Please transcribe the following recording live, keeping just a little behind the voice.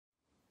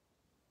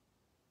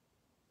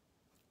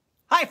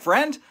Hi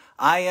friend,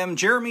 I am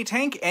Jeremy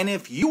Tank, and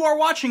if you are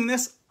watching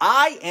this,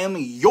 I am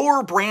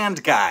your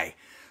brand guy.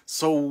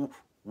 So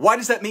why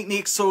does that make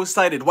me so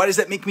excited? Why does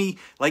that make me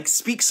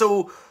speak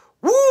so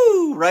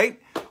woo, right?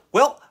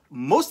 Well,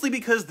 mostly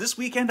because this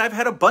weekend I've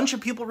had a bunch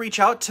of people reach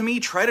out to me,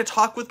 try to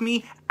talk with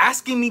me,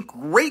 asking me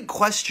great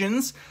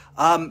questions,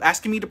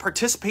 asking me to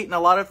participate in a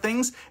lot of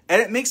things, and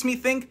it makes me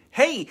think,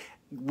 hey,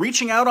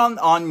 reaching out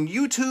on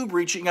YouTube,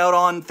 reaching out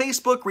on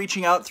Facebook,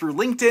 reaching out through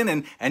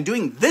LinkedIn, and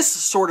doing this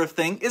sort of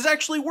thing is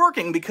actually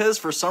working because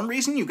for some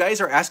reason you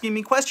guys are asking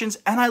me questions,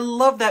 and I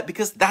love that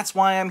because that's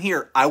why I'm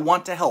here. I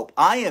want to help.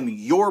 I am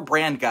your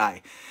brand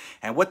guy.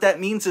 And what that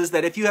means is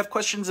that if you have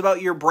questions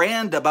about your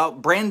brand,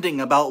 about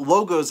branding, about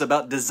logos,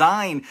 about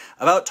design,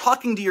 about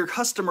talking to your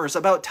customers,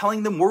 about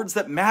telling them words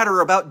that matter,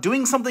 about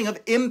doing something of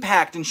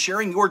impact and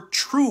sharing your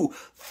true,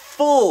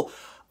 full,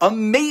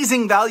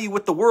 amazing value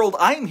with the world,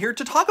 I am here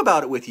to talk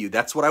about it with you.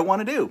 That's what I want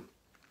to do.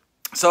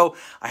 So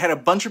I had a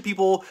bunch of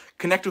people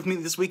connect with me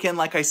this weekend,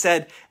 like I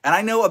said, and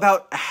I know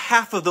about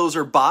half of those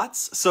are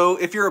bots. So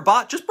if you're a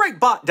bot, just write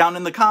bot down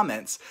in the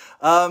comments.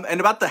 And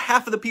about the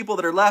half of the people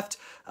that are left,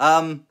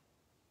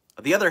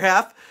 the other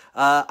half,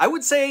 I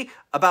would say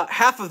about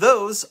half of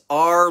those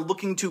are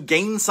looking to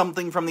gain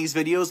something from these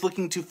videos,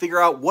 looking to figure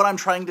out what I'm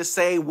trying to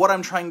say, what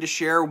I'm trying to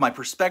share, my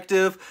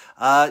perspective,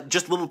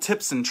 just little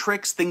tips and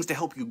tricks, things to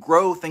help you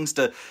grow, things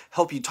to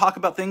help you talk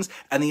about things.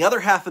 And the other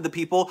half of the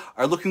people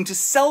are looking to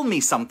sell me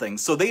something.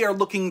 So they are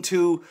looking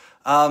to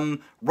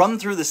run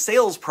through the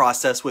sales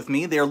process with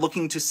me. They're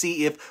looking to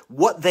see if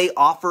what they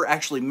offer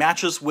actually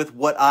matches with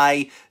what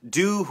I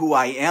do, who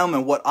I am,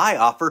 and what I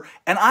offer.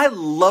 And I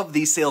love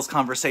these sales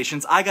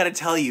conversations, I gotta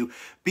tell you,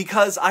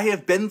 because I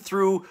have been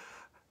through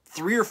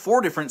 3 or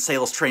 4 different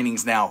sales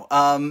trainings now.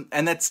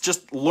 And that's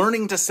just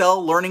learning to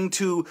sell, learning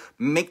to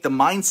make the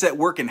mindset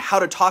work and how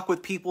to talk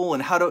with people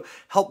and how to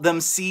help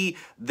them see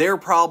their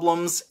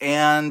problems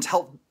and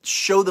help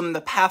show them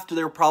the path to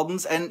their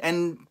problems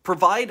and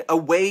provide a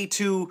way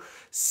to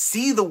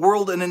see the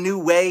world in a new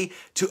way,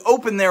 to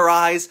open their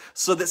eyes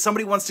so that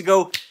somebody wants to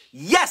go,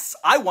 yes,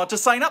 I want to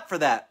sign up for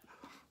that.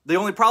 The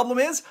only problem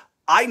is,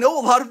 I know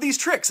a lot of these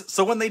tricks,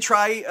 so when they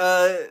try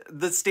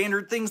the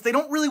standard things, they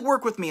don't really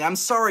work with me. I'm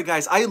sorry,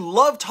 guys. I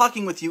love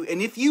talking with you,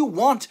 and if you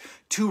want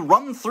to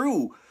run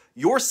through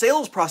your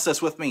sales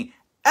process with me,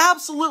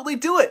 absolutely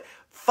do it.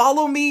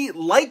 Follow me,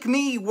 like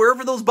me,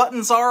 wherever those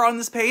buttons are on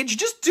this page.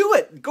 Just do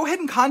it. Go ahead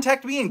and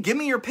contact me and give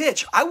me your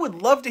pitch. I would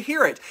love to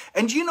hear it.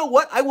 And you know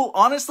what? I will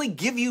honestly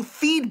give you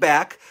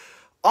feedback,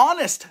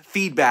 honest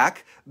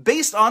feedback,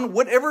 based on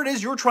whatever it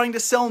is you're trying to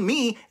sell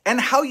me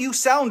and how you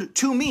sound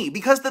to me.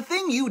 Because the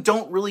thing you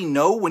don't really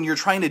know when you're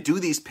trying to do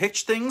these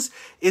pitch things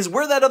is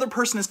where that other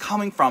person is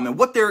coming from and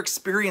what they're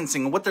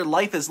experiencing and what their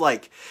life is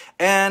like.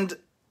 And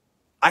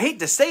I hate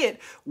to say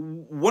it,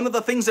 one of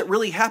the things that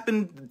really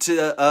happened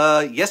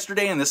to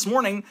yesterday and this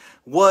morning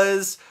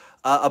was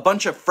a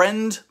bunch of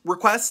friend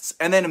requests,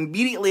 and then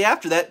immediately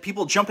after that,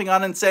 people jumping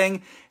on and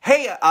saying,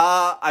 hey,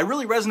 I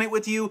really resonate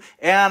with you,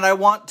 and I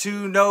want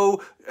to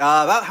know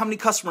about how many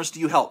customers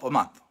do you help a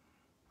month?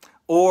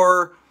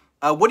 Or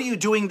what are you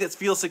doing that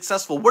feels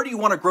successful? Where do you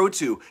want to grow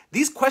to?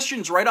 These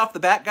questions right off the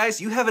bat, guys,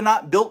 you have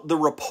not built the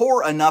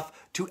rapport enough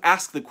to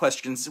ask the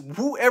questions.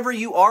 Whoever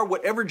you are,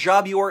 whatever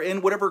job you are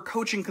in, whatever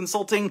coaching,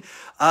 consulting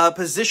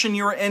position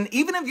you're in,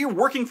 even if you're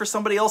working for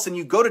somebody else and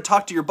you go to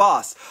talk to your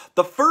boss,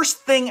 the first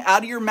thing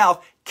out of your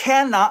mouth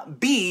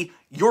cannot be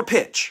your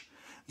pitch.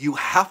 You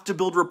have to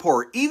build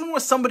rapport. Even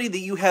with somebody that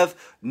you have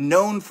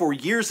known for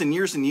years and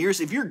years and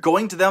years, if you're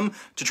going to them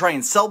to try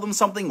and sell them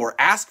something or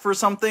ask for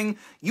something,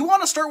 you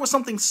want to start with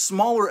something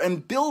smaller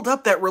and build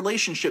up that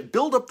relationship,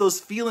 build up those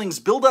feelings,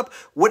 build up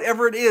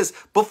whatever it is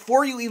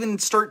before you even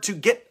start to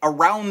get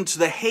around to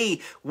the,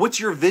 hey, what's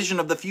your vision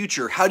of the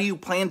future? How do you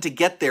plan to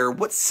get there?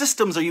 What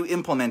systems are you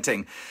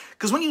implementing?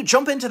 Because when you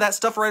jump into that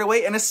stuff right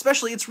away, and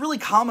especially it's really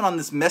common on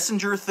this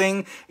Messenger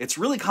thing, it's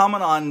really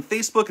common on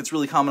Facebook, it's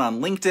really common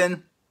on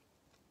LinkedIn.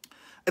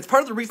 It's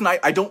part of the reason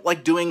I don't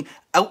like doing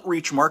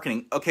outreach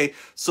marketing. Okay,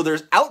 so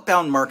there's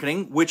outbound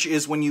marketing, which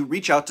is when you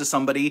reach out to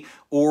somebody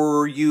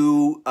or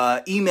you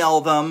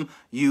email them,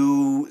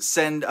 you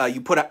send,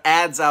 you put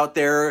ads out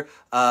there,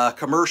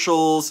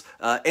 commercials,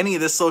 any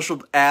of this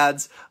social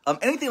ads,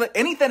 anything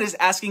that is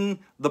asking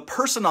the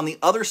person on the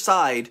other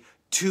side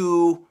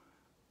to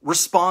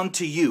respond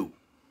to you.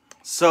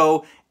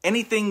 So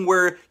anything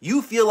where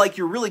you feel like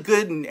you're really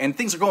good and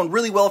things are going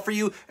really well for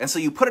you, and so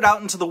you put it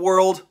out into the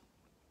world.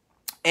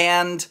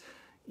 And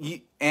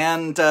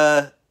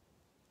I'm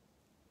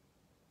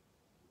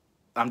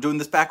doing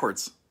this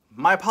backwards.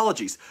 My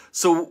apologies.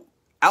 So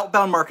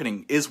outbound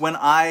marketing is when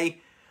I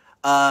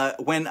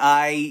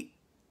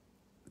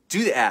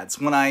do the ads,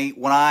 when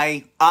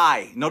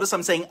I notice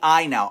I'm saying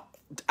I now.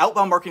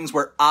 Outbound marketing is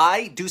where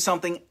I do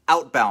something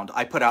outbound.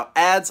 I put out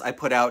ads, I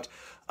put out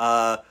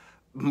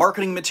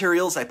marketing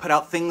materials, I put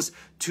out things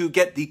to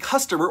get the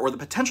customer or the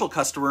potential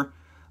customer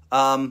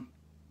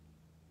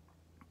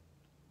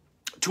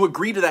to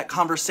agree to that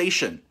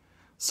conversation.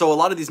 So a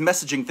lot of these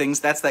messaging things,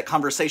 that's that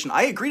conversation.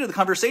 I agree to the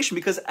conversation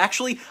because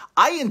actually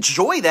I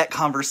enjoy that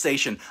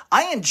conversation.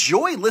 I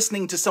enjoy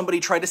listening to somebody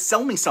try to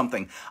sell me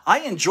something. I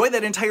enjoy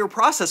that entire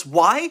process.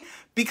 Why?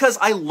 Because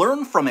I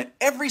learn from it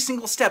every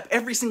single step,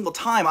 every single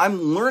time.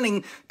 I'm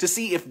learning to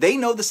see if they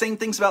know the same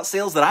things about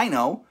sales that I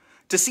know,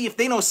 to see if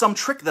they know some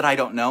trick that I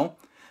don't know.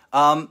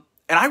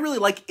 And I really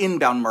like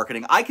inbound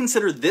marketing. I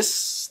consider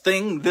this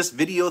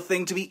video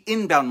thing to be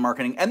inbound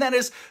marketing. And that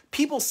is,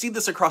 people see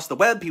this across the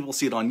web, people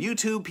see it on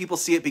YouTube, people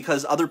see it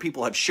because other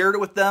people have shared it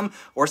with them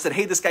or said,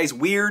 hey, this guy's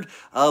weird,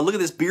 look at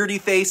this beardy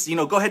face, you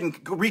know, go ahead and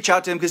reach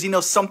out to him because he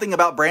knows something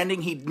about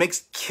branding. He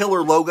makes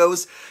killer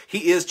logos.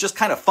 He is just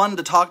kind of fun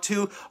to talk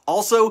to.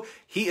 Also,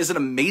 he is an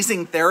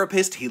amazing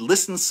therapist. He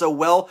listens so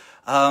well.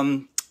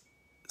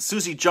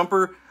 Susie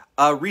Jumper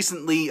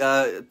recently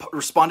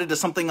responded to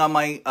something on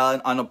my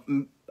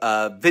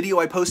video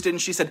I posted,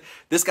 and she said,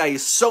 this guy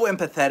is so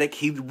empathetic,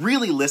 he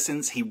really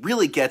listens, he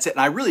really gets it,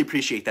 and I really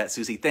appreciate that,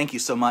 Susie. Thank you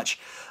so much.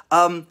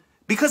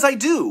 Because I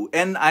do,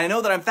 and I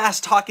know that I'm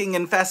fast talking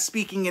and fast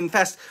speaking and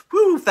fast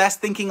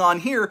thinking on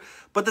here,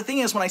 but the thing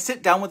is, when I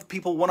sit down with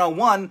people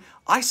one-on-one,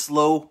 I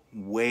slow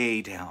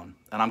way down.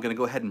 And I'm going to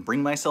go ahead and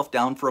bring myself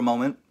down for a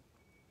moment,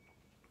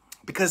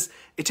 because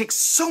it takes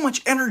so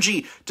much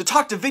energy to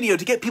talk to video,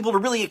 to get people to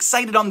really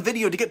excited on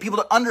video, to get people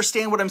to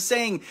understand what I'm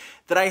saying,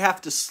 that I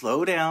have to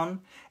slow down.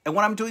 And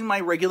when I'm doing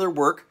my regular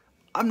work,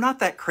 I'm not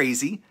that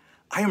crazy.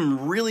 I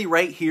am really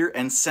right here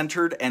and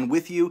centered and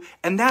with you.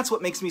 And that's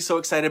what makes me so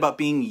excited about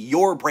being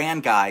your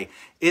brand guy,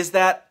 is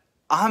that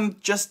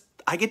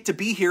I get to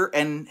be here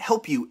and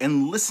help you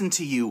and listen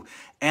to you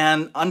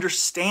and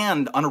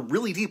understand on a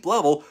really deep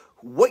level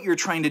what you're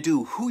trying to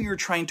do, who you're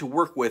trying to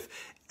work with.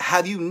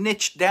 Have you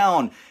niched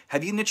down?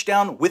 Have you niched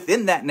down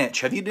within that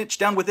niche? Have you niched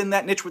down within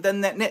that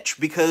niche?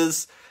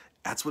 Because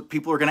that's what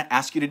people are going to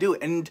ask you to do.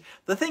 And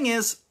the thing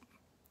is,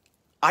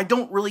 I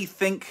don't really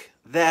think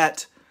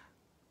that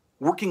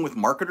working with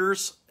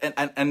marketers,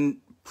 and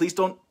please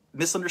don't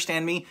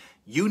misunderstand me,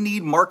 you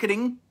need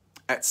marketing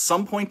at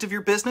some point of your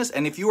business.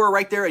 And if you are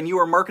right there and you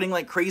are marketing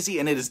like crazy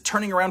and it is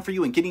turning around for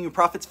you and getting you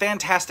profits,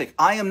 fantastic.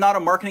 I am not a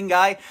marketing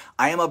guy.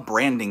 I am a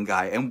branding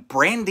guy. And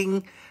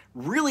branding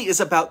really is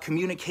about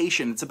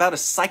communication. It's about a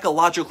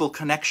psychological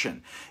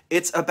connection.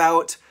 It's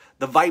about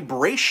the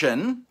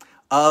vibration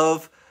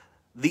of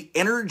the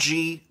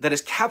energy that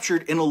is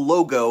captured in a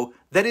logo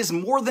that is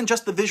more than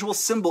just the visual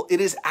symbol. It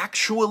is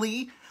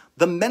actually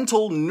the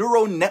mental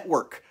neural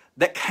network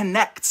that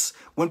connects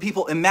when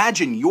people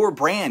imagine your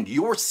brand,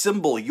 your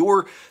symbol,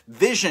 your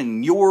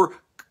vision,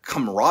 your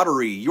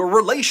camaraderie, your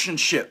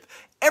relationship.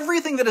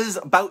 Everything that is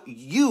about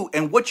you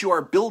and what you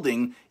are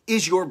building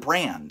is your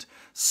brand.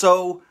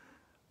 So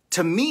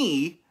to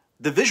me,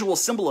 the visual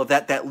symbol of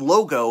that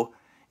logo,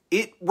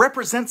 it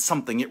represents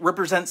something. It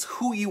represents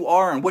who you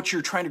are and what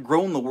you're trying to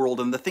grow in the world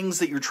and the things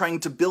that you're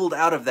trying to build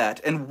out of that.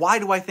 And why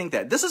do I think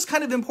that? This is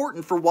kind of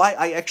important for why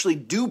I actually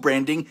do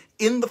branding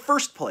in the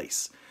first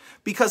place.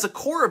 Because a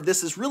core of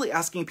this is really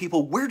asking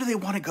people, where do they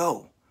want to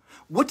go?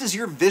 What does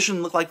your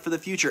vision look like for the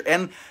future?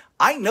 And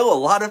I know a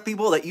lot of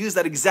people that use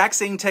that exact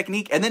same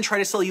technique and then try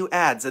to sell you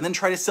ads and then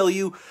try to sell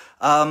you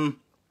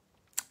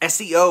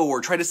SEO,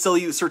 or try to sell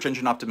you search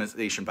engine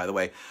optimization, by the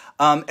way,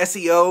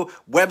 SEO,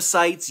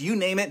 websites, you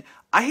name it.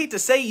 I hate to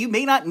say, you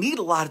may not need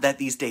a lot of that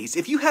these days.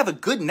 If you have a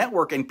good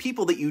network and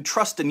people that you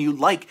trust and you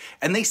like,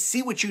 and they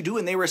see what you do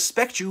and they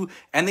respect you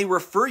and they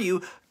refer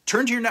you,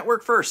 turn to your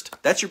network first.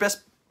 That's your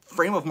best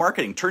frame of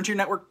marketing. Turn to your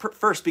network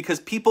first, because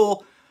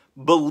people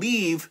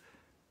believe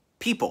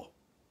people.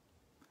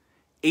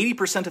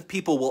 80% of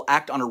people will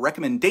act on a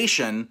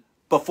recommendation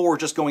before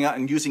just going out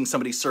and using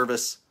somebody's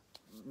service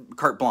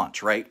carte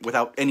blanche, right?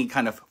 Without any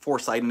kind of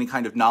foresight, any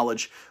kind of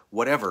knowledge,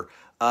 whatever.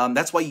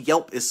 That's why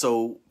Yelp is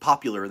so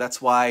popular.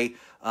 That's why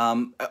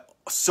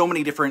so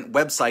many different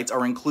websites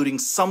are including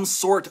some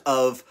sort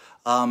of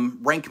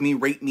rank me,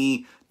 rate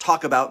me,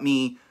 talk about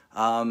me,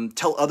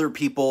 tell other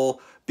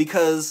people,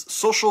 because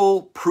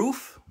social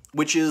proof,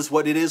 which is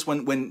what it is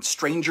when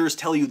strangers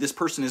tell you this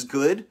person is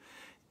good,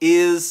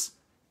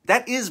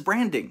 that is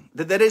branding.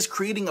 That is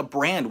creating a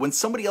brand. When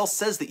somebody else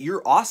says that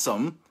you're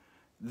awesome,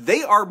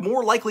 they are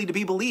more likely to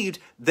be believed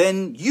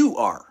than you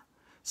are.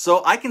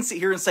 So I can sit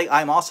here and say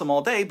I'm awesome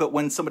all day, but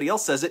when somebody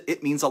else says it,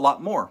 it means a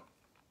lot more.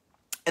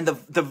 And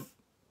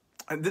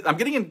I'm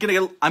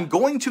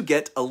going to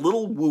get a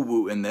little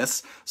woo-woo in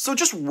this, so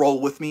just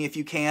roll with me if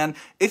you can.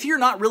 If you're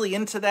not really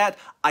into that,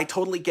 I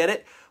totally get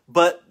it,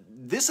 but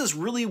this is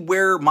really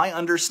where my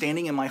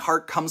understanding and my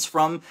heart comes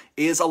from,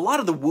 is a lot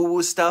of the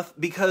woo-woo stuff,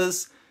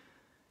 because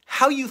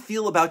how you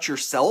feel about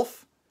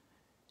yourself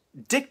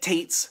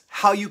dictates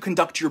how you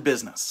conduct your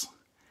business.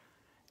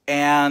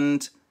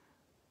 And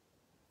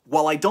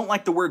while I don't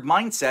like the word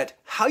mindset,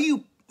 how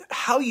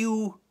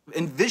you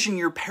envision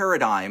your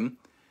paradigm,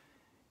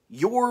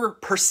 your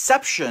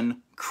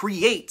perception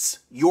creates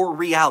your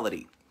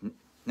reality.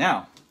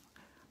 Now,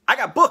 I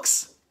got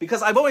books,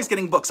 because I'm always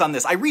getting books on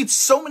this. I read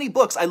so many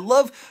books. I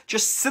love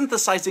just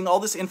synthesizing all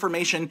this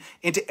information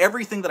into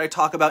everything that I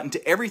talk about,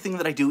 into everything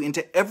that I do,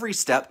 into every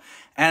step.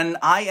 And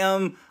I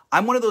am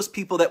I'm one of those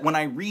people that when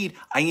I read,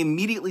 I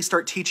immediately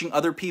start teaching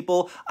other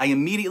people.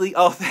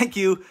 Oh, thank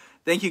you.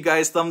 Thank you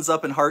guys, thumbs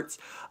up and hearts.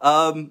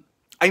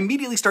 I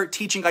immediately start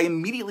teaching, I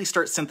immediately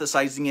start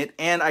synthesizing it,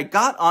 and I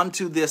got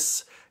onto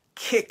this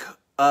kick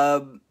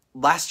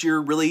last year,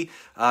 really.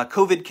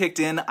 COVID kicked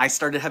in, I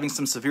started having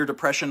some severe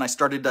depression, I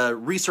started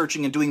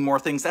researching and doing more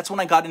things. That's when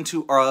I got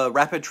into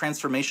rapid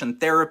transformation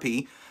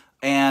therapy,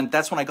 and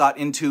that's when I got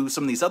into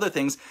some of these other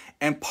things,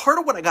 and part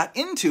of what I got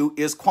into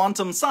is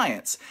quantum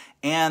science.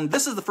 And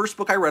this is the first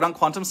book I read on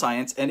quantum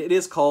science, and it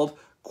is called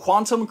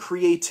Quantum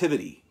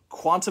Creativity.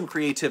 Quantum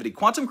Creativity.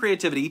 Quantum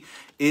Creativity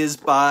is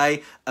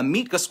by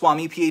Amit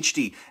Goswami,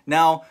 PhD.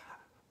 Now,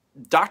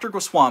 Dr.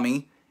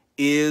 Goswami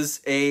is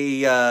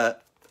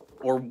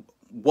or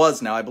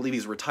was now, I believe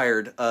he's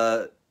retired,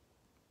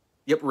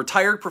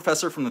 retired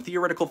professor from the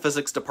Theoretical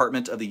Physics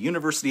Department of the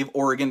University of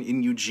Oregon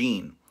in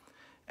Eugene,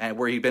 and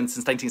where he'd been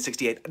since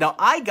 1968. Now,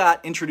 I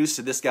got introduced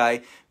to this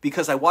guy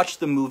because I watched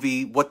the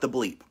movie What the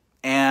Bleep,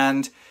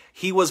 and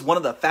he was one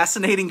of the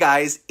fascinating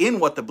guys in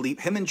What the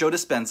Bleep. Him and Joe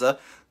Dispenza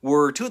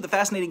were two of the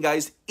fascinating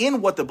guys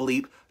in What the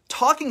Bleep,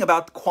 talking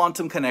about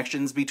quantum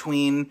connections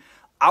between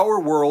our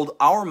world,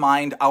 our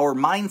mind, our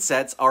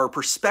mindsets, our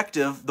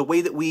perspective, the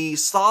way that we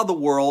saw the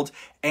world,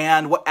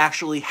 and what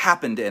actually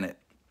happened in it.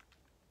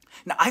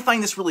 Now, I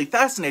find this really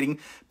fascinating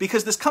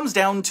because this comes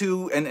down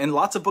to, and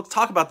lots of books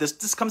talk about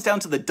this comes down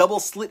to the double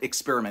slit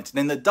experiment. And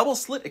in the double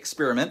slit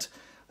experiment,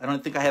 I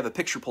don't think I have a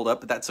picture pulled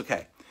up, but that's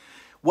okay.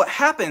 What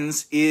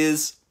happens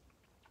is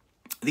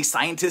these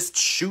scientists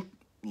shoot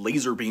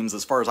laser beams,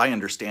 as far as I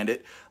understand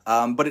it,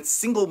 but it's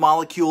single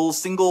molecules,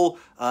 single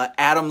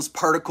atoms,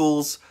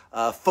 particles,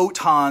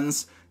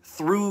 photons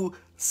through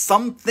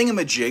some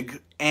thingamajig,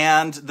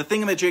 and the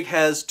thingamajig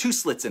has two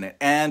slits in it.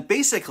 And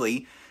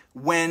basically,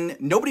 when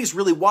nobody's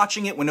really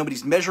watching it, when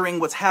nobody's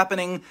measuring what's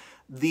happening,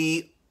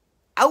 the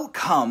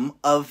outcome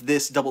of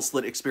this double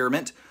slit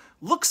experiment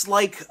looks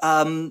like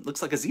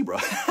a zebra.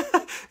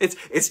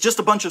 It's just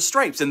a bunch of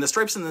stripes, and the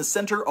stripes in the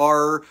center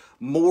are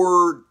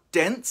more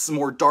dense,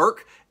 more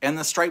dark, and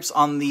the stripes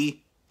on the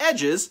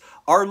edges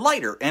are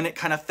lighter, and it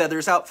kind of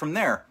feathers out from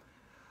there.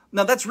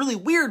 Now, that's really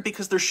weird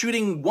because they're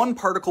shooting one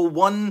particle,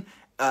 one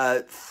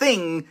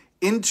thing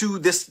into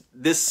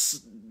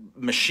this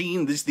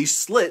machine, these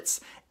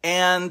slits,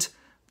 and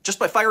just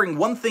by firing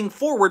one thing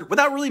forward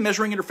without really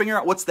measuring it or figuring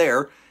out what's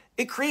there,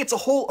 it creates a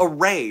whole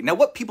array. Now,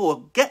 what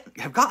people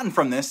have gotten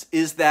from this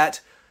is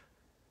that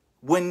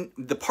when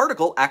the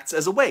particle acts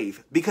as a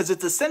wave, because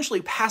it's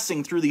essentially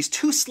passing through these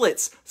two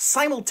slits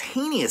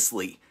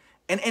simultaneously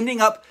and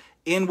ending up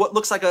in what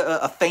looks like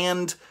a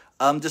fanned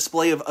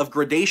display of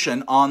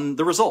gradation on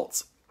the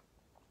results.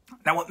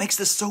 Now, what makes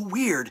this so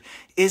weird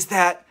is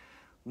that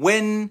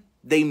when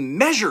they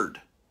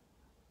measured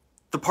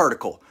the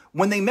particle,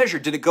 when they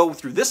measured, did it go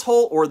through this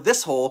hole or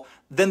this hole,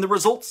 then the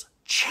results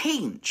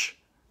change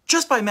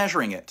just by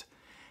measuring it.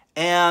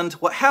 And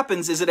what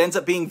happens is it ends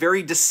up being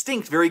very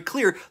distinct, very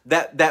clear,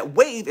 that that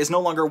wave is no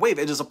longer a wave.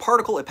 It is a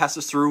particle. It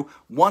passes through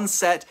one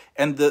set,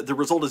 and the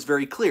result is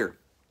very clear.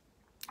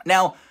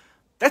 Now,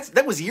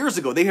 that was years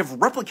ago. They have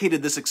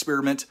replicated this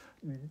experiment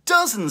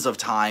dozens of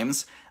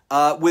times.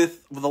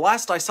 With the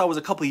last I saw was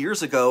a couple of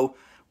years ago,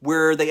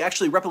 where they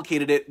actually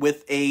replicated it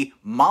with a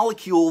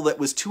molecule that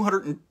was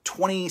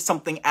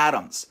 220-something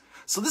atoms.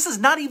 So this is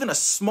not even a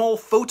small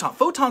photon.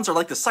 Photons are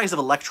like the size of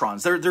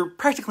electrons. They're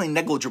practically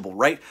negligible,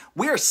 right?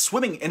 We are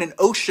swimming in an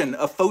ocean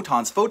of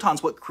photons.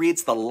 Photons, what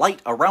creates the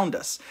light around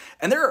us.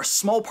 And there are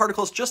small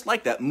particles just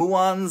like that,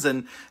 muons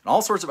and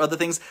all sorts of other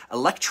things,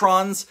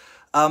 electrons.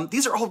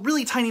 These are all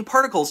really tiny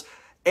particles.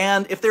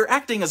 And if they're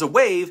acting as a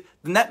wave,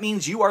 then that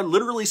means you are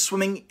literally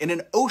swimming in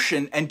an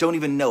ocean and don't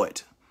even know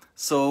it.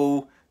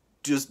 So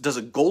does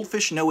a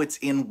goldfish know it's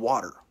in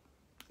water?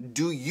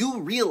 Do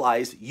you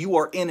realize you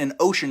are in an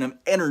ocean of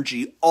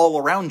energy all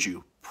around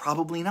you?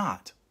 Probably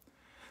not.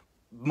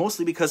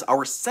 Mostly because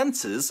our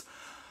senses,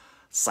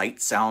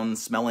 sight, sound,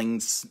 smelling,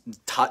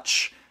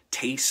 touch,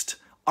 taste,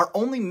 are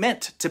only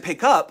meant to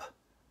pick up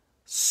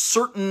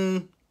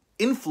certain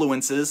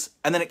influences,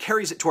 and then it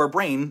carries it to our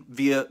brain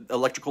via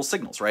electrical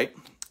signals, right?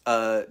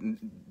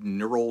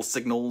 Neural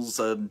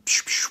signals,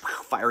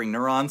 firing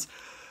neurons.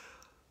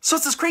 So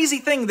it's this crazy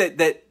thing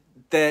that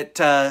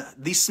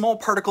these small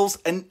particles,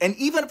 and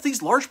even if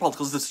these large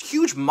particles, this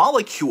huge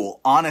molecule,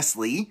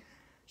 honestly,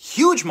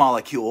 huge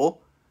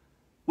molecule,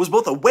 was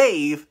both a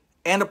wave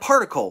and a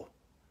particle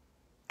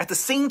at the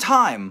same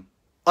time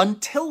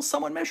until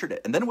someone measured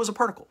it, and then it was a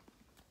particle.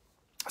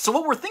 So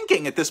what we're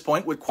thinking at this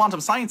point, what quantum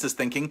science is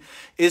thinking,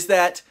 is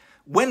that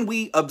when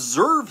we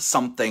observe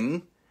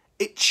something,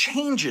 it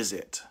changes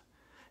it.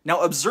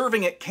 Now,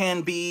 observing it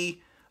can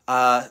be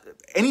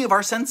any of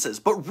our senses,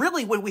 but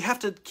really what we have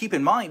to keep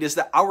in mind is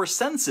that our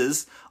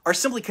senses are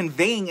simply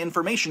conveying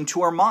information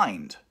to our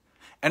mind.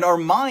 And our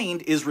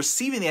mind is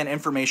receiving that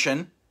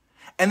information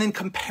and then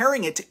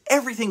comparing it to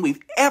everything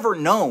we've ever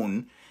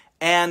known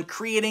and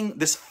creating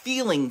this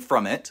feeling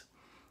from it,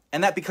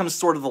 and that becomes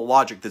sort of the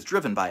logic that's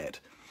driven by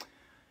it.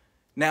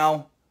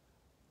 Now,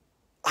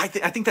 I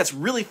think that's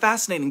really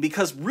fascinating,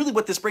 because really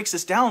what this breaks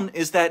this down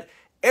is that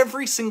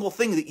every single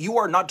thing that you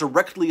are not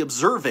directly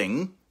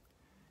observing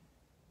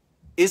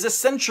is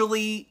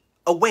essentially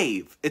a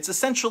wave. It's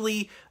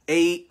essentially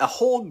a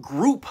whole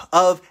group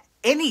of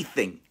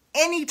anything,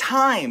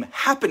 anytime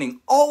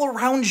happening all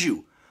around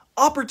you.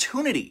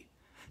 Opportunity.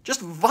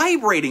 Just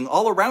vibrating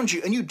all around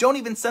you, and you don't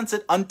even sense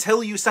it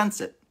until you sense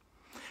it.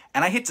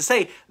 And I hate to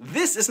say,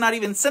 this is not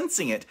even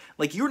sensing it.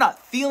 Like, you're not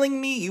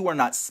feeling me, you are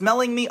not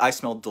smelling me. I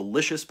smell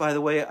delicious, by the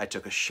way. I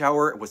took a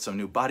shower with some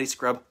new body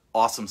scrub.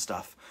 Awesome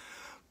stuff.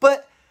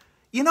 But,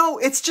 you know,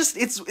 it's just,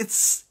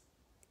 it's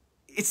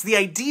the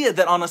idea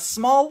that on a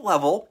small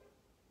level,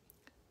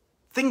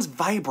 things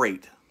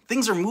vibrate,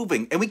 things are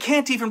moving, and we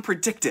can't even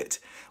predict it.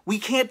 We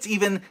can't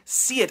even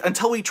see it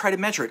until we try to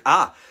measure it.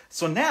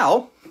 So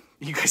now,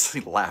 you guys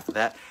need to laugh at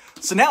that.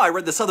 So now I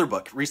read this other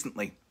book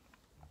recently.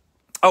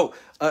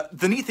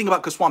 The neat thing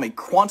about Goswami,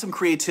 quantum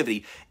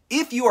creativity.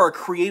 If you are a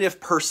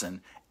creative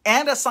person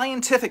and a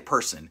scientific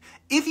person,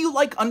 if you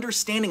like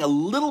understanding a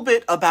little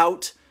bit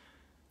about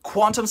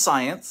quantum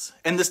science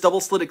and this double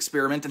slit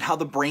experiment and how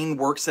the brain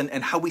works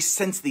and how we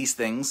sense these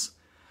things,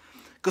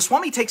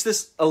 Goswami takes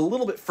this a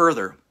little bit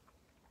further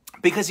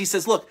because he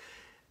says, look,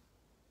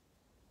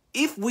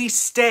 if we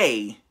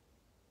stay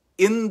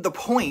in the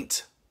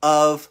point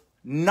of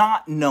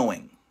not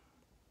knowing,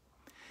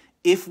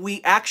 if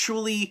we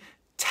actually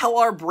tell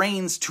our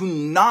brains to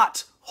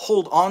not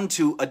hold on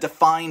to a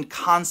defined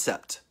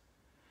concept,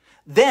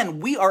 then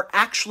we are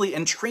actually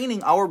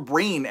entraining our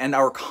brain and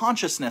our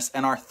consciousness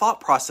and our thought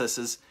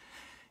processes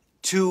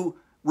to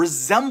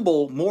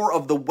resemble more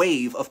of the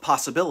wave of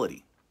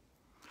possibility.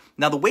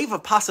 Now, the wave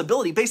of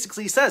possibility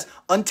basically says,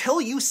 until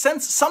you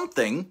sense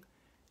something,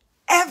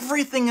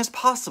 everything is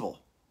possible.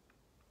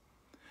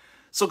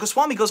 So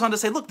Goswami goes on to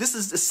say, look, this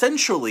is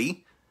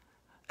essentially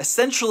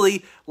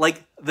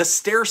like the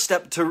stair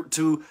step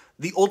to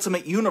the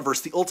ultimate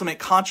universe, the ultimate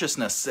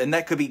consciousness. And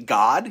that could be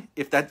God.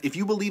 If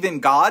you believe in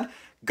God,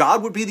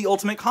 God would be the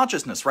ultimate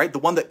consciousness, right? The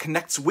one that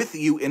connects with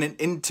you in an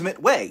intimate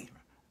way,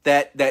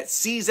 that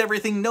sees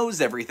everything,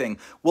 knows everything.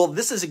 Well,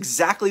 this is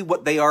exactly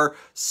what they are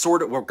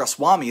what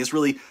Goswami is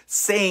really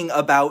saying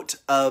about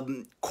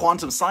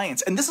quantum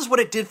science. And this is what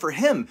it did for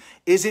him,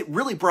 is it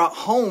really brought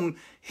home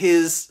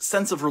his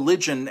sense of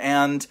religion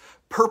and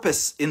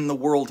purpose in the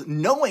world,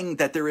 knowing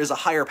that there is a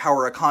higher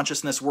power, a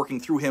consciousness working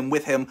through him,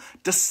 with him,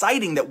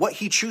 deciding that what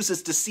he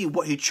chooses to see,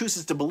 what he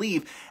chooses to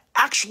believe,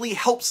 actually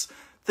helps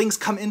things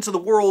come into the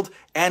world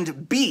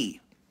and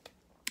be.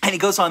 And he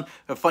goes on,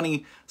 a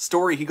funny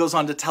story, he goes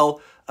on to tell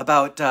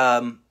about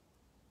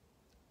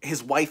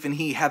his wife and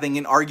he having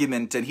an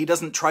argument, and he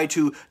doesn't try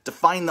to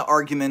define the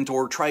argument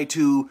or try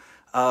to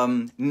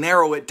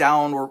narrow it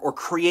down or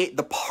create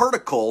the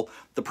particle,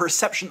 the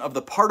perception of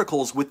the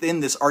particles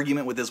within this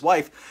argument with his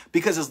wife,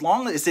 because as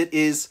long as it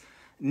is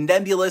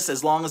nebulous,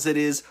 as long as it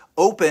is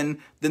open,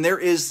 then there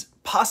is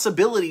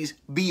possibilities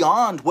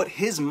beyond what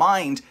his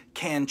mind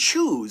can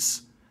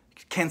choose,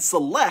 can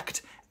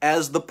select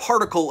as the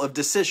particle of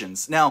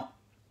decisions. Now,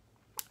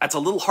 it's a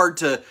little hard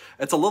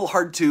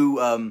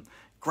to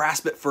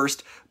grasp at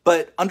first,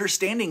 but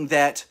understanding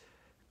that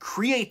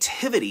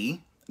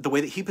creativity, the way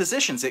that he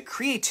positions it,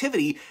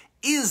 creativity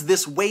is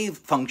this wave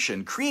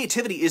function.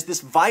 Creativity is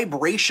this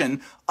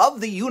vibration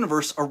of the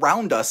universe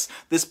around us,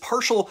 this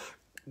partial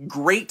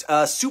great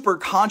super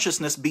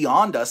consciousness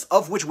beyond us,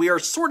 of which we are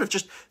sort of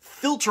just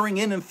filtering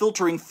in and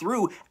filtering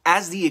through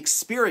as the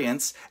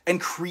experience and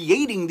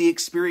creating the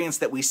experience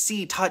that we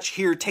see, touch,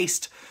 hear,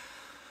 taste.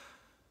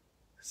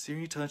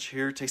 See, touch,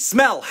 hear, taste,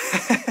 smell.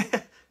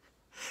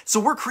 So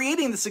we're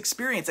creating this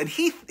experience, and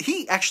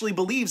he actually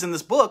believes in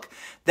this book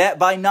that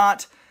by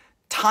not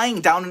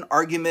tying down an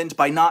argument,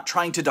 by not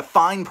trying to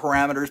define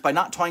parameters, by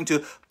not trying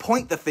to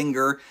point the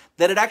finger,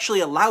 that it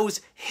actually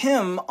allows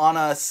him on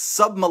a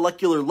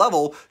submolecular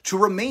level to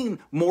remain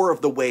more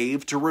of the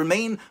wave, to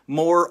remain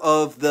more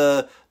of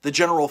the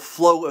general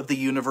flow of the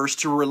universe,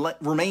 to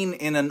remain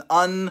in an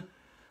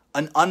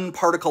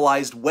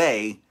unparticleized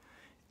way.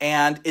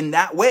 And in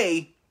that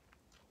way,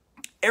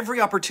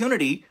 every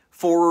opportunity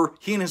for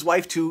he and his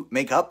wife to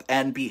make up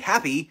and be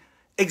happy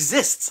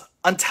exists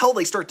until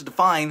they start to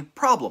define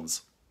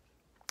problems.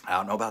 I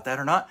don't know about that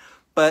or not,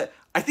 but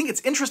I think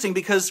it's interesting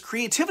because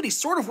creativity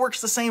sort of works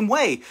the same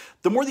way.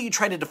 The more that you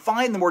try to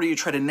define, the more that you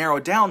try to narrow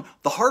it down,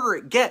 the harder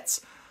it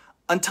gets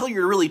until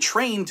you're really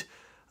trained.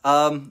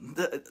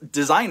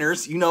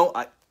 Designers, you know,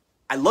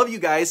 I love you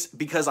guys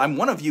because I'm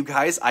one of you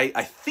guys.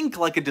 I think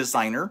like a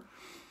designer,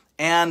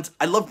 and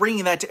I love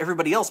bringing that to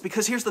everybody else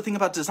because here's the thing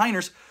about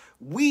designers.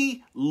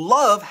 We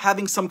love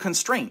having some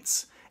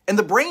constraints. And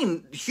the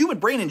brain, human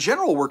brain in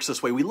general, works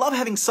this way. We love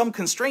having some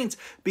constraints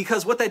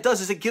because what that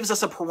does is it gives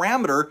us a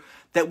parameter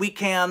that we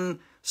can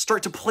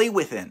start to play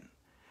within.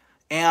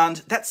 And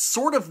that's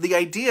sort of the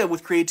idea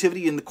with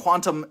creativity in the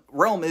quantum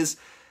realm, is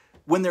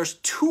when there's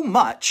too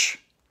much,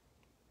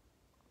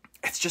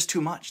 it's just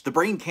too much. The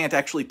brain can't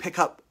actually pick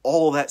up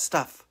all that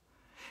stuff.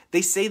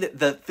 They say that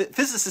the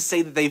physicists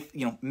say that they've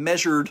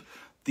measured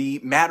the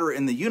matter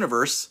in the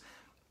universe,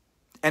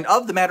 and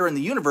of the matter in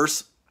the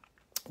universe,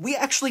 we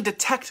actually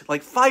detect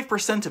like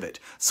 5% of it.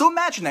 So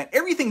imagine that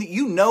everything that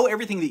you know,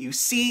 everything that you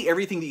see,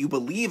 everything that you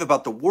believe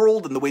about the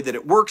world and the way that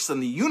it works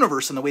and the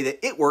universe and the way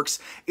that it works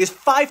is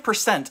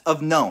 5%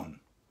 of known.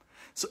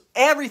 So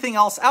everything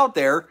else out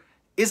there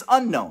is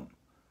unknown.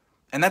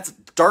 And that's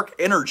dark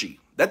energy.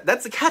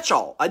 That's a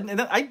catch-all.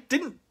 I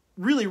didn't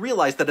really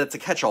realize that it's a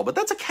catch-all, but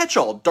that's a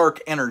catch-all, dark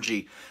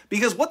energy.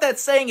 Because what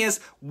that's saying is,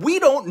 we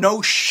don't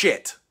know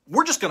shit.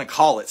 We're just going to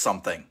call it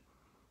something.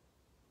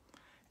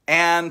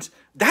 And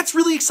that's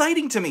really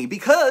exciting to me,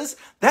 because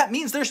that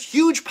means there's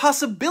huge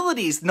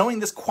possibilities knowing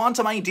this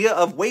quantum idea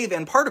of wave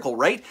and particle,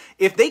 right?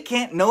 If they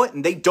can't know it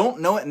and they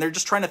don't know it and they're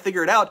just trying to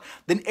figure it out,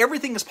 then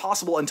everything is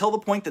possible until the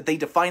point that they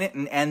define it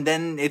and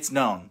then it's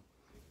known.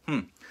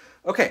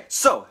 Okay,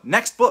 so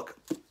next book.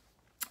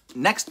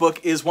 Next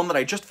book is one that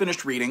I just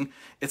finished reading.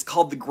 It's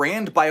called The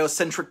Grand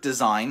Biocentric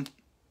Design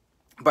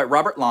by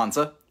Robert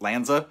Lanza,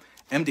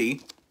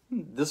 MD.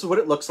 This is what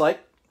it looks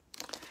like.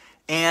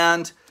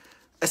 And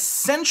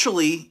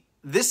essentially,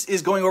 this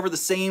is going over the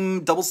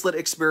same double slit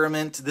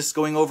experiment. This is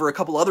going over a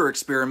couple other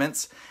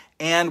experiments.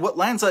 And what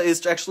Lanza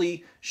is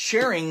actually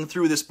sharing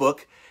through this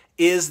book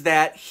is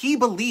that he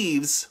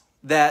believes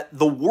that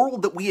the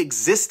world that we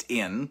exist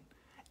in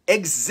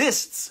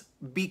exists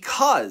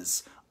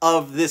because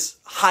of this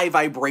high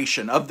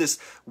vibration, of this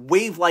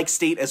wave-like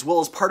state as well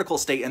as particle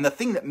state. And the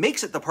thing that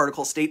makes it the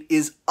particle state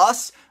is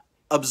us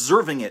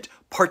observing it,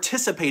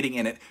 participating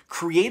in it,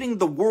 creating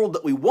the world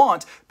that we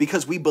want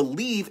because we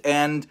believe.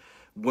 And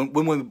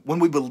when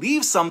we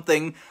believe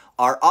something,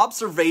 our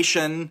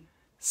observation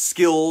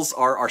skills,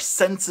 our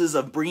senses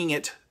of bringing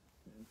it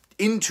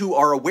into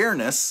our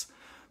awareness,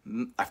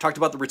 I've talked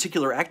about the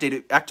reticular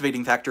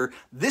activating factor.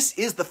 This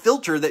is the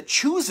filter that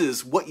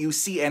chooses what you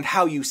see and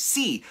how you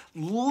see.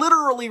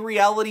 Literally,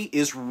 reality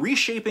is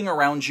reshaping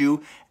around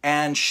you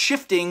and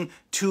shifting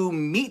to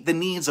meet the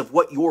needs of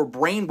what your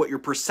brain, what your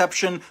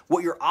perception,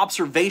 what your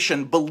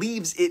observation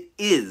believes it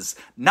is.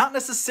 Not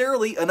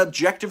necessarily an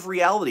objective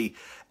reality.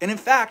 And in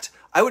fact,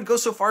 I would go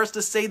so far as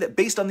to say that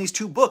based on these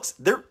two books,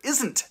 there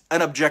isn't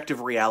an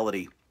objective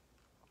reality.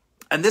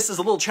 And this is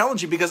a little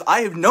challenging because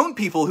I have known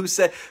people who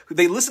said,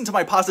 they listen to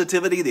my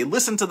positivity, they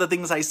listen to the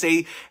things I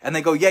say, and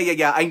they go,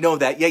 yeah, I know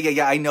that,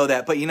 yeah, I know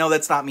that, but you know,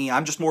 that's not me,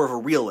 I'm just more of a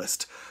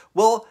realist.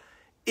 Well,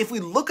 if we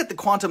look at the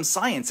quantum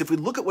science, if we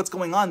look at what's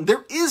going on,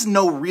 there is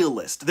no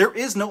realist, there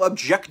is no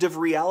objective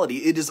reality.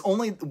 It is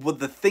only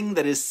the thing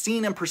that is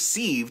seen and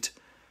perceived.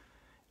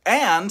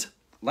 And,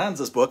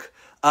 Lanza's book,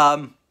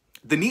 the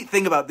neat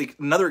thing about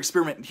another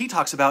experiment he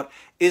talks about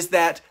is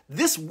that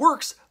this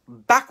works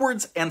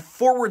backwards and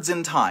forwards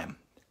in time.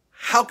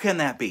 How can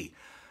that be?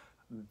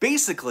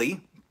 Basically,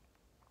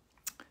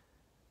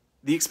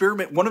 the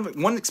experiment,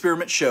 one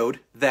experiment showed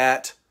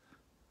that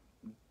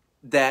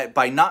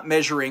by not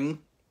measuring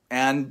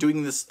and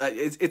doing this,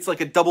 it's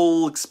like a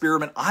double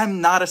experiment.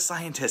 I'm not a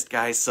scientist,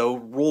 guys, so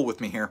roll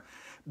with me here.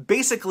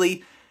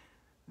 Basically,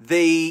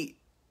 they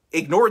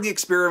ignored the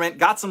experiment,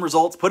 got some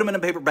results, put them in a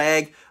paper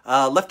bag,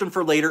 left them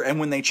for later, and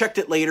when they checked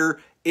it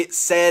later, it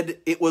said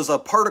it was a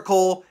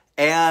particle,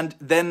 and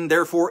then,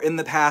 therefore, in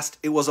the past,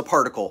 it was a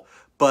particle.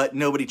 But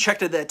nobody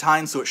checked at that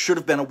time, so it should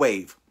have been a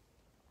wave.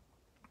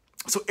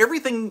 So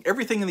everything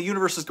in the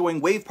universe is going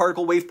wave,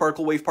 particle, wave,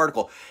 particle, wave,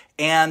 particle.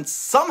 And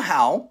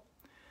somehow,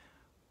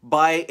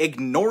 by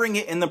ignoring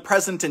it in the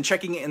present and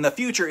checking it in the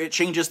future, it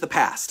changes the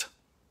past.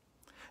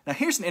 Now,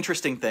 here's an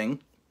interesting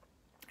thing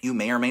you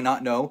may or may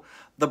not know.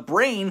 The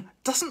brain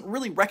doesn't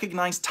really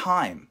recognize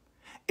time.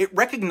 It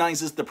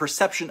recognizes the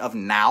perception of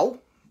now.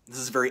 This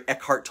is very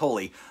Eckhart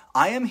Tolle.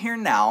 I am here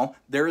now,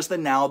 there is the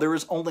now, there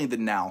is only the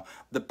now.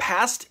 The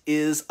past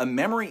is a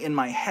memory in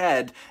my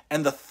head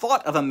and the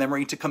thought of a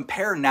memory to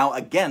compare now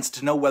against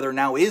to know whether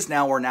now is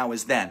now or now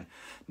is then.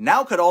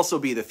 Now could also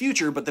be the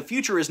future, but the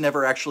future is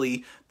never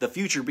actually the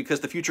future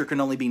because the future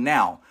can only be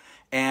now.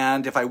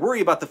 And if I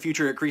worry about the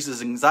future, it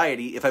increases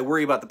anxiety. If I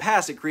worry about the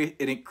past,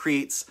 it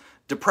creates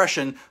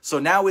depression. So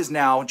now is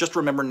now, just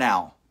remember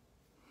now.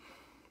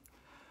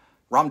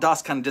 Ram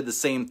Dass kind of did the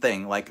same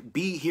thing, like,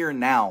 be here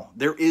now.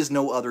 There is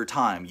no other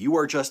time. You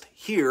are just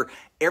here.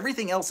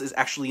 Everything else is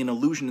actually an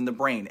illusion in the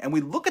brain. And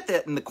we look at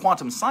that in the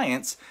quantum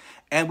science,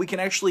 and we can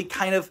actually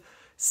kind of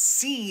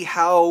see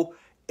how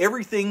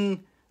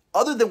everything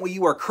other than what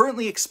you are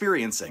currently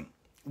experiencing,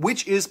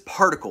 which is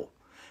particle.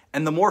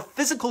 And the more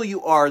physical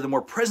you are, the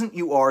more present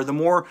you are, the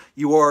more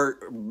you are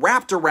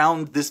wrapped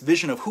around this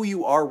vision of who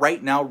you are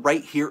right now,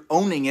 right here,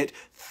 owning it,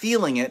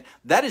 feeling it.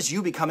 That is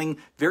you becoming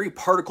very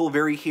particle,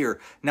 very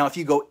here. Now, if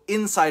you go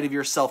inside of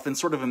yourself and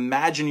sort of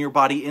imagine your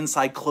body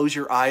inside, close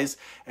your eyes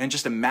and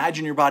just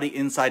imagine your body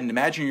inside and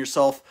imagine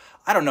yourself,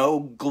 I don't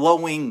know,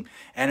 glowing,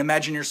 and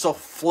imagine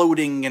yourself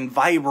floating and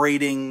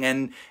vibrating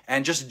and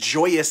just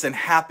joyous and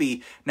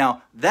happy.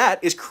 Now,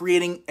 that is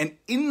creating an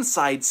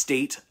inside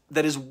state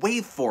that is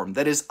waveform,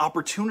 that is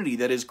opportunity,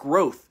 that is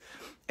growth.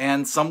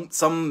 And some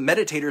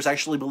meditators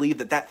actually believe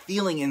that that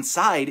feeling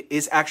inside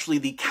is actually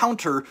the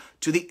counter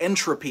to the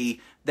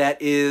entropy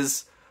that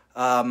is,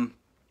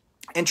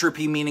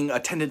 entropy meaning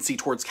a tendency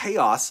towards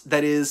chaos,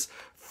 that is,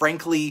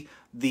 frankly,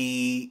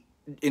 the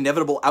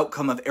inevitable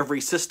outcome of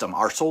every system,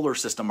 our solar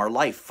system, our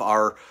life,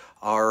 our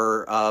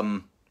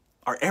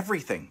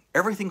everything.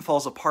 Everything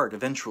falls apart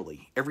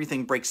eventually.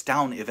 Everything breaks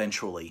down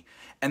eventually.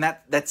 And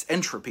that's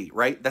entropy,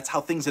 right? That's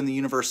how things in the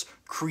universe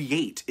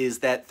create, is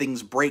that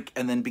things break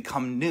and then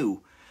become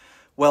new.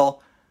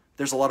 Well,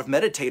 there's a lot of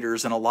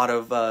meditators and a lot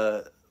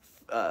of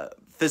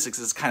physics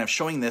is kind of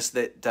showing this,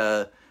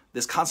 that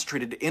this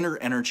concentrated inner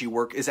energy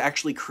work is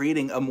actually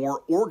creating a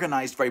more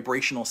organized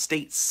vibrational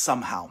state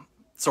somehow.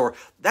 So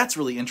that's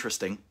really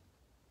interesting.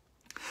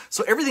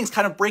 So everything's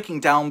kind of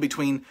breaking down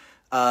between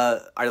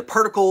either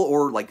particle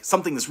or like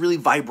something that's really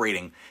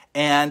vibrating.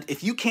 And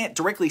if you can't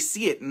directly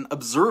see it and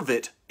observe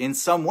it in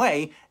some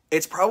way,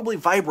 it's probably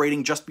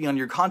vibrating just beyond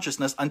your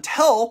consciousness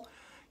until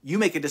you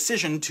make a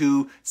decision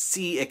to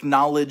see,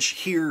 acknowledge,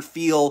 hear,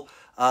 feel,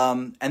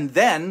 and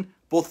then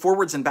both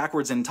forwards and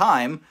backwards in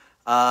time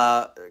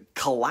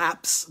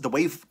collapse. The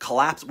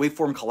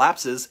waveform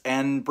collapses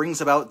and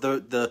brings about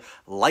the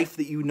life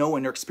that you know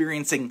and are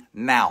experiencing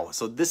now.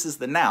 So this is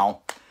the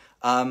now.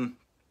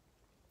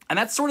 And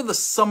that's sort of the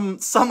sum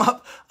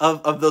up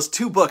of those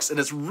two books. And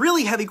it's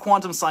really heavy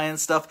quantum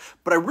science stuff,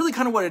 but I really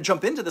kind of want to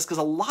jump into this because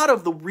a lot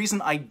of the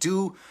reason I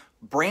do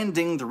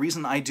branding, the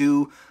reason I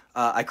do,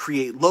 I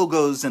create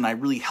logos and I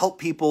really help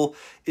people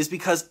is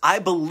because I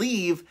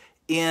believe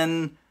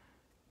in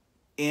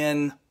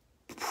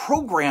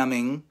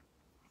programming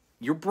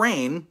your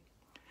brain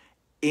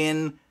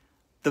in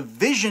the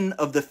vision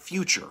of the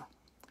future,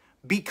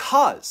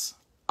 because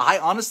I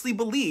honestly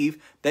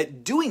believe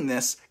that doing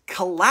this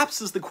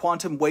collapses the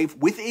quantum wave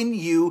within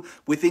you,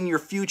 within your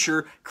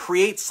future,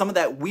 creates some of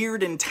that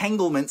weird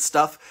entanglement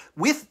stuff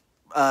with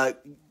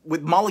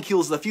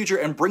molecules of the future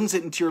and brings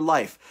it into your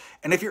life.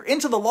 And if you're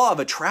into the law of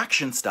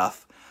attraction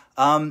stuff,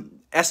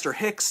 Esther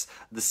Hicks,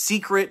 The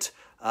Secret,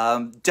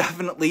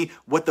 definitely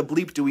What the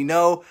Bleep Do We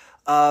Know,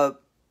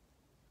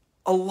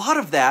 a lot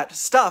of that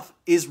stuff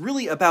is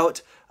really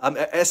about,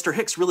 Esther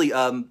Hicks really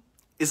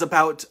is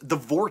about the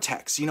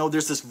vortex. You know,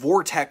 there's this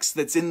vortex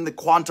that's in the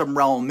quantum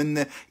realm, in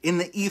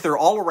the ether,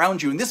 all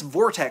around you. And this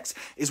vortex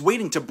is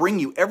waiting to bring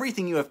you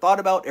everything you have thought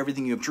about,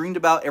 everything you have dreamed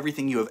about,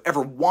 everything you have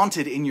ever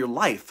wanted in your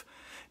life.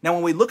 Now,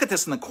 when we look at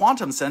this in the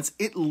quantum sense,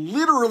 it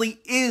literally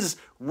is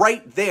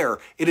right there.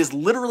 It is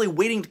literally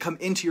waiting to come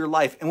into your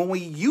life. And when we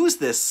use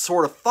this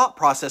sort of thought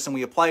process and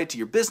we apply it to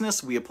your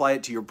business, we apply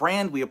it to your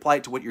brand, we apply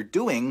it to what you're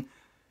doing,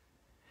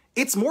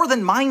 it's more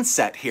than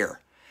mindset here.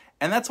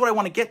 And that's what I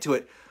want to get to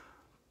it.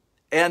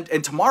 And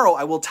tomorrow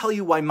I will tell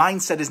you why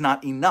mindset is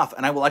not enough.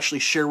 And I will actually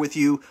share with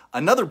you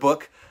another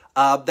book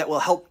that will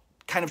help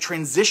kind of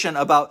transition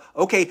about,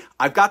 okay,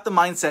 I've got the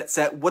mindset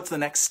set. What's the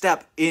next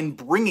step in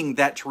bringing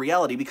that to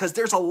reality? Because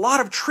there's a lot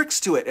of tricks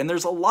to it. And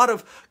there's a lot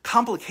of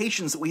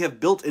complications that we have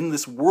built in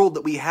this world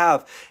that we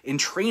have in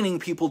training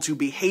people to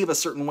behave a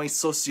certain way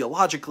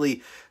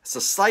sociologically,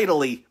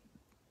 societally.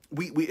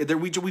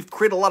 We've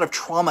created a lot of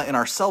trauma in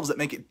ourselves that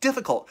make it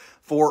difficult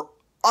for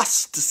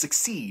us to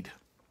succeed.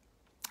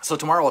 So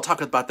tomorrow I'll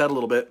talk about that a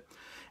little bit.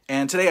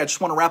 And today I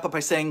just want to wrap up by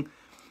saying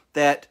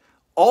that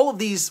all of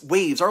these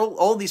waves,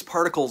 all of these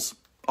particles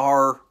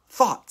are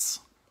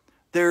thoughts.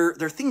 They're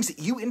things that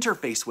you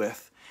interface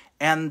with,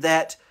 and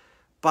that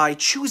by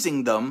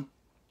choosing them,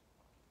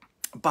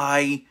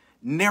 by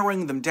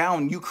narrowing them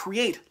down, you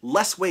create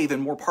less wave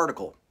and more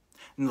particle.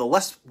 And the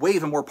less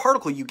wave and more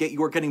particle you get,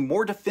 you are getting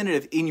more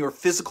definitive in your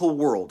physical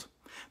world.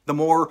 The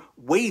more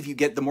wave you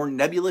get, the more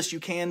nebulous you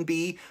can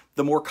be,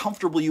 the more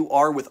comfortable you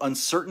are with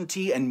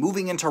uncertainty and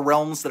moving into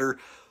realms that are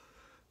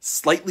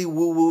slightly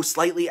woo-woo,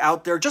 slightly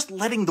out there, just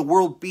letting the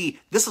world be.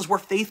 This is where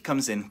faith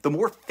comes in. The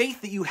more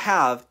faith that you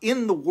have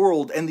in the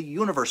world and the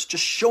universe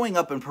just showing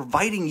up and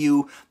providing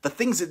you the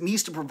things it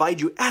needs to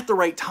provide you at the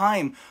right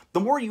time, the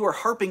more you are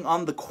harping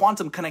on the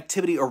quantum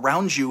connectivity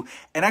around you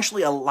and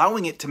actually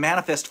allowing it to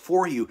manifest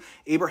for you.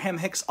 Abraham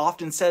Hicks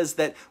often says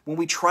that when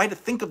we try to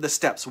think of the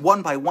steps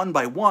one by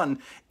one,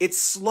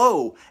 it's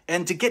slow,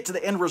 and to get to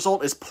the end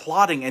result is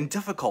plodding and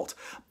difficult.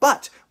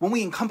 But when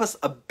we encompass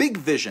a big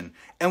vision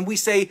and we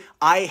say,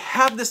 I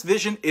have this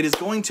vision, it is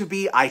going to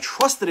be, I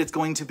trust that it's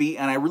going to be,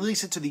 and I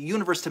release it to the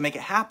universe to make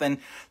it happen,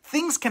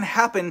 things can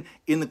happen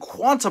in the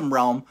quantum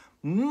realm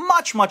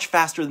much, much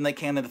faster than they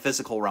can in the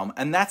physical realm.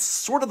 And that's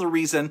sort of the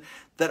reason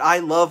that I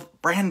love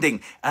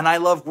branding and I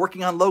love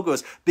working on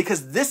logos,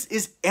 because this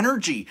is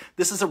energy.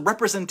 This is a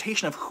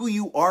representation of who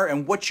you are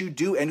and what you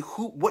do and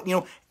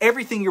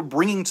everything you're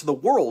bringing to the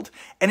world.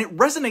 And it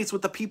resonates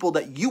with the people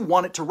that you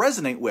want it to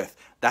resonate with.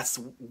 That's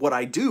what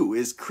I do,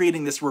 is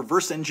creating this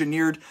reverse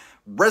engineered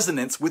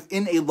resonance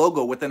within a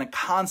logo, within a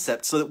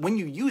concept, so that when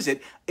you use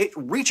it, it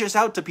reaches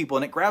out to people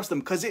and it grabs them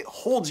because it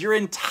holds your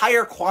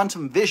entire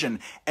quantum vision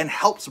and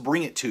helps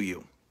bring it to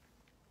you.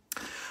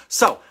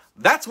 So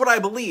that's what I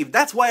believe.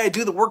 That's why I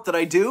do the work that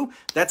I do.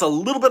 That's a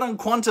little bit on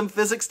quantum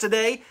physics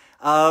today.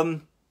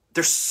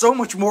 There's so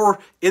much more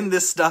in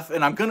this stuff,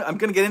 and I'm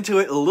gonna get into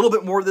it a little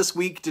bit more this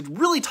week to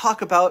really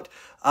talk about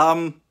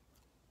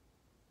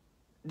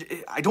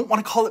I don't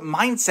want to call it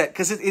mindset,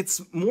 because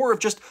it's more of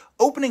just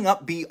opening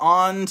up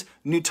beyond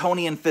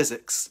Newtonian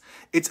physics.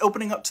 It's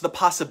opening up to the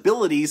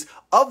possibilities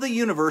of the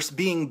universe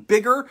being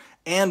bigger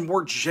and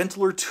more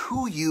gentler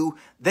to you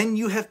than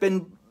you have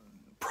been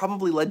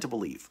probably led to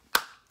believe.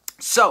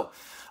 So,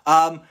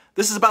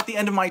 this is about the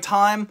end of my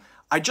time.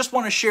 I just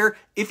want to share,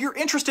 if you're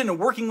interested in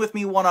working with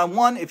me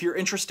one-on-one, if you're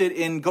interested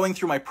in going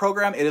through my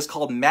program, it is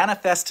called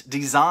Manifest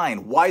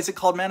Design. Why is it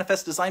called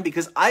Manifest Design?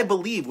 Because I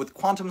believe with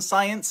quantum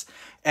science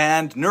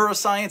and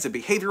neuroscience and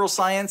behavioral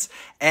science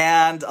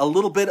and a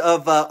little bit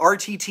of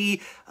RTT,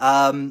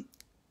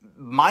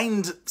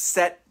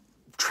 mindset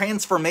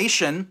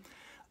transformation,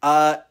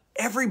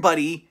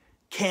 everybody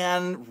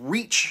can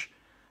reach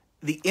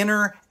the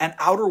inner and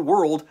outer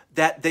world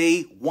that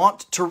they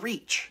want to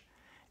reach.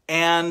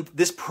 And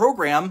this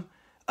program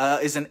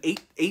is an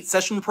eight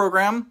session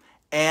program,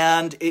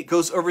 and it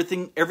goes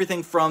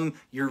everything from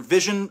your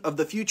vision of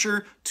the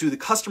future to the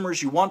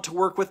customers you want to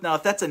work with. Now,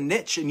 if that's a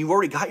niche and you've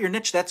already got your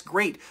niche, that's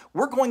great.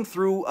 We're going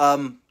through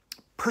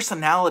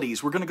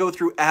personalities. We're going to go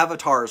through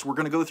avatars. We're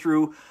going to go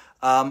through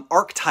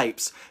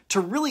archetypes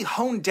to really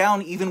hone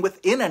down even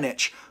within a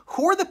niche.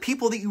 Who are the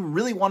people that you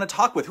really want to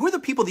talk with? Who are the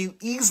people that you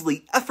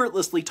easily,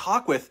 effortlessly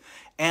talk with?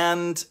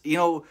 And, you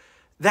know,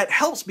 that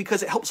helps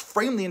because it helps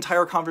frame the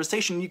entire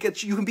conversation. You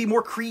can be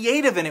more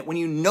creative in it when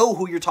you know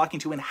who you're talking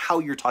to and how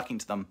you're talking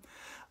to them.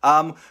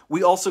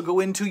 We also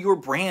go into your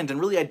brand and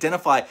really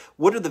identify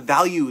what are the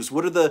values,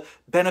 what are the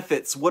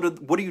benefits, what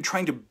are you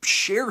trying to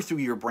share through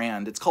your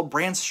brand. It's called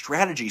brand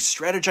strategy,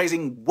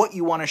 strategizing what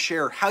you want to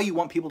share, how you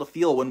want people to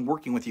feel when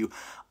working with you.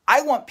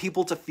 I want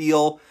people to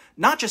feel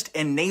not just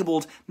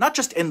enabled, not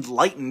just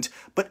enlightened,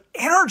 but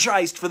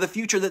energized for the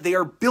future that they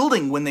are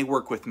building when they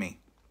work with me.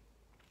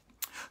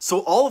 So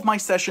all of my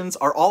sessions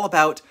are all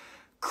about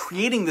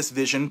creating this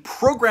vision,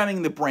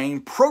 programming the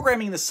brain,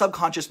 programming the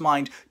subconscious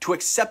mind to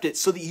accept it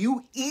so that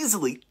you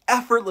easily,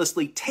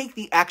 effortlessly take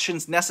the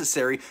actions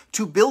necessary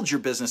to build your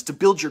business, to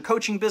build your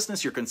coaching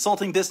business, your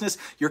consulting business,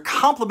 your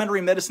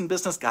complementary medicine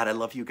business. God, I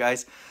love you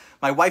guys.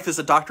 My wife is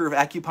a doctor of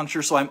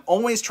acupuncture, so I'm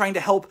always trying to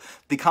help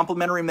the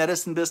complementary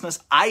medicine business.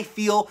 I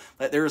feel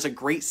that there is a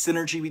great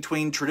synergy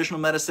between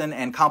traditional medicine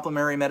and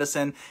complementary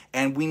medicine,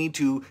 and we need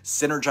to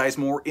synergize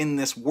more in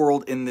this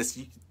world, in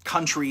this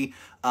country,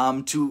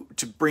 to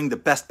bring the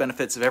best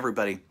benefits of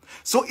everybody.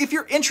 So if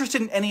you're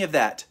interested in any of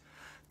that,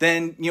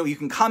 then you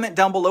can comment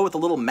down below with a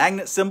little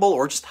magnet symbol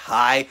or just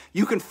hi.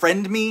 You can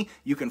friend me,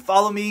 you can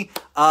follow me.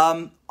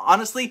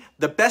 Honestly,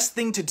 the best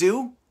thing to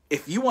do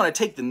if you want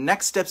to take the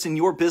next steps in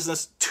your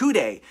business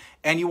today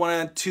and you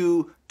want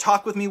to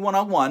talk with me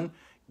one-on-one,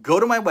 go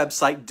to my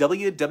website,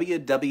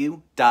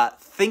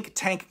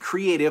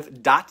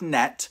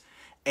 www.thinktankcreative.net,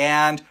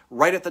 and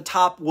right at the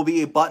top will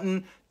be a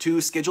button to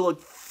schedule a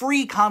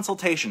free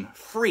consultation.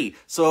 Free.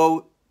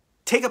 So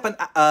take up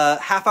a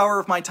half hour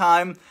of my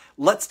time.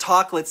 Let's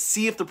talk. Let's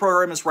see if the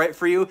program is right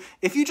for you.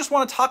 If you just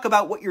want to talk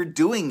about what you're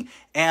doing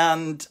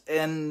and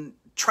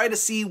try to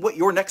see what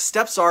your next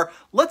steps are,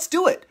 let's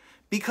do it,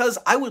 because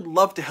I would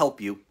love to help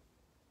you.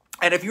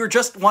 And if you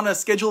just want to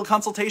schedule a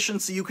consultation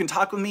so you can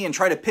talk with me and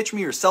try to pitch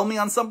me or sell me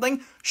on something,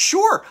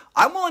 sure,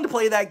 I'm willing to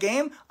play that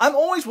game. I'm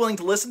always willing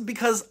to listen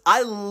because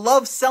I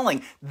love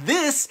selling.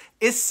 This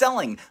is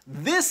selling.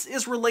 This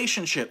is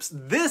relationships.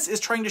 This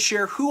is trying to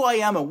share who I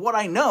am and what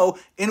I know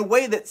in a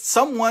way that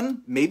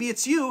someone, maybe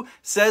it's you,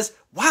 says,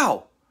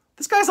 wow,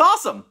 this guy's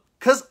awesome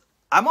because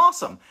I'm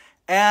awesome.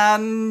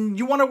 And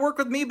you want to work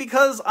with me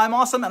because I'm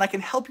awesome and I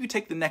can help you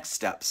take the next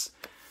steps.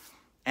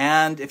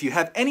 And if you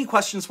have any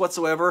questions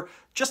whatsoever,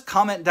 just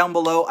comment down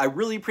below. I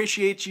really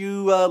appreciate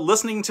you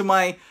listening to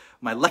my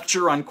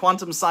lecture on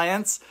quantum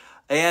science.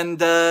 And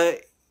to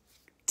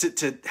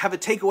have a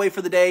takeaway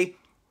for the day,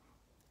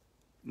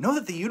 know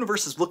that the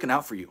universe is looking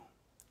out for you.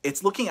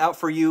 It's looking out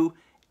for you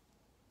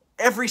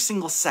every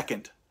single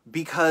second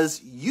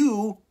because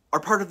you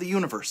are part of the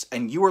universe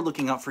and you are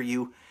looking out for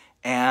you.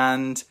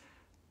 And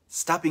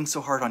stop being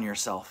so hard on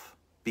yourself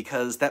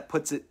because that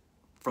puts it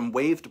from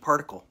wave to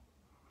particle.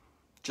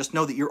 Just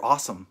know that you're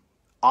awesome.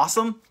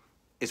 Awesome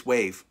is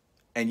wave,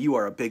 and you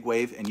are a big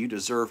wave, and you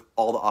deserve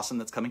all the awesome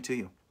that's coming to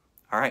you.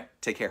 All right,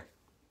 take care.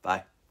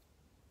 Bye.